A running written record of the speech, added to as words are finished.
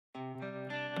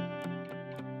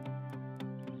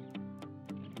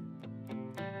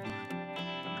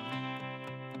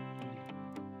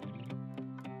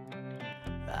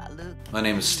My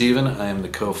name is Steven. I am the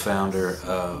co-founder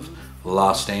of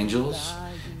Lost Angels,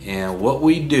 and what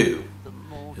we do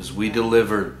is we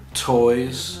deliver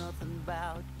toys,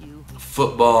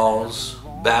 footballs,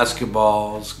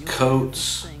 basketballs,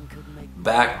 coats,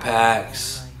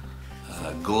 backpacks,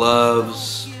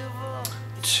 gloves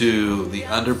to the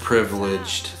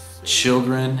underprivileged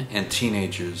children and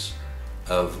teenagers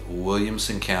of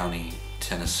Williamson County,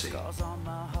 Tennessee.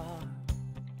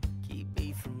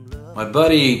 My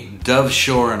buddy Dove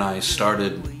Shore and I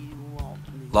started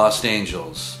Lost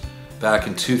Angels back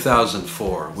in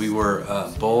 2004. We were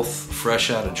both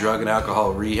fresh out of drug and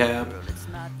alcohol rehab,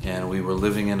 and we were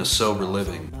living in a sober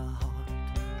living.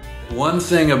 One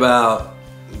thing about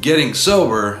getting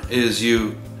sober is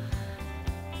you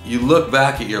look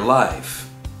back at your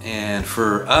life, and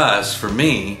for us, for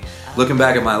me, looking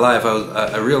back at my life,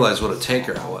 I realized what a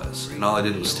taker I was, and all I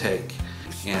did was take.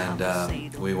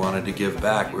 And we wanted to give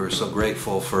back. We were so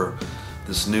grateful for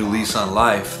this new lease on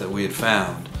life that we had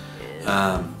found,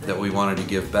 that we wanted to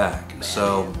give back.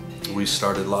 So we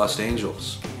started Lost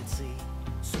Angels.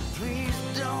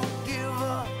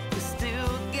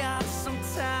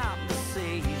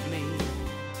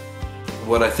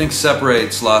 What I think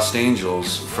separates Lost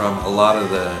Angels from a lot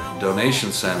of the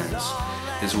donation centers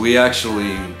is we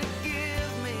actually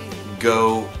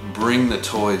go bring the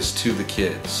toys to the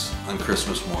kids on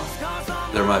Christmas morning.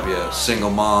 There might be a single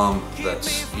mom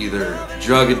that's either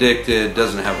drug addicted,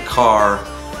 doesn't have a car,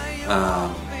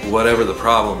 whatever the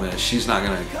problem is, she's not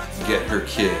going to get her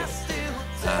kid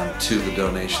to the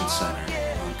donation center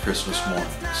on Christmas morning.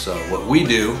 So what we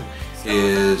do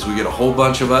is we get a whole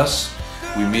bunch of us,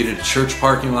 we meet at a church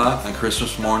parking lot on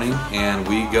Christmas morning, and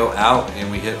we go out and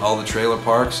we hit all the trailer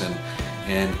parks, and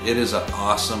it is an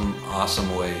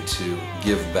awesome way to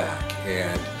give back.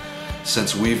 And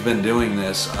since we've been doing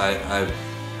this,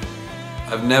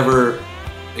 I've never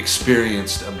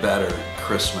experienced a better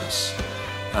Christmas,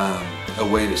 a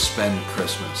way to spend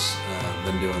Christmas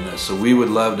than doing this. So we would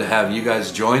love to have you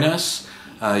guys join us,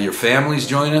 your families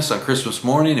join us on Christmas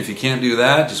morning. If you can't do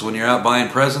that, just when you're out buying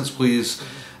presents, please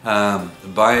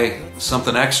buy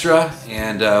something extra,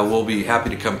 and we'll be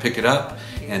happy to come pick it up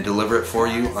and deliver it for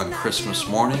you on Christmas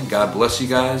morning. God bless you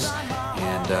guys,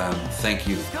 and thank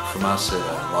you from us at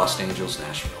Lost Angels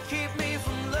Nashville.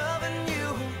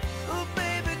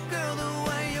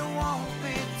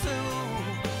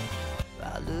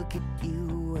 I look at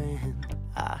you and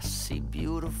I see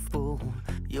beautiful.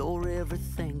 You're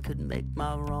everything, could make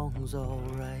my wrongs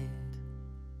alright.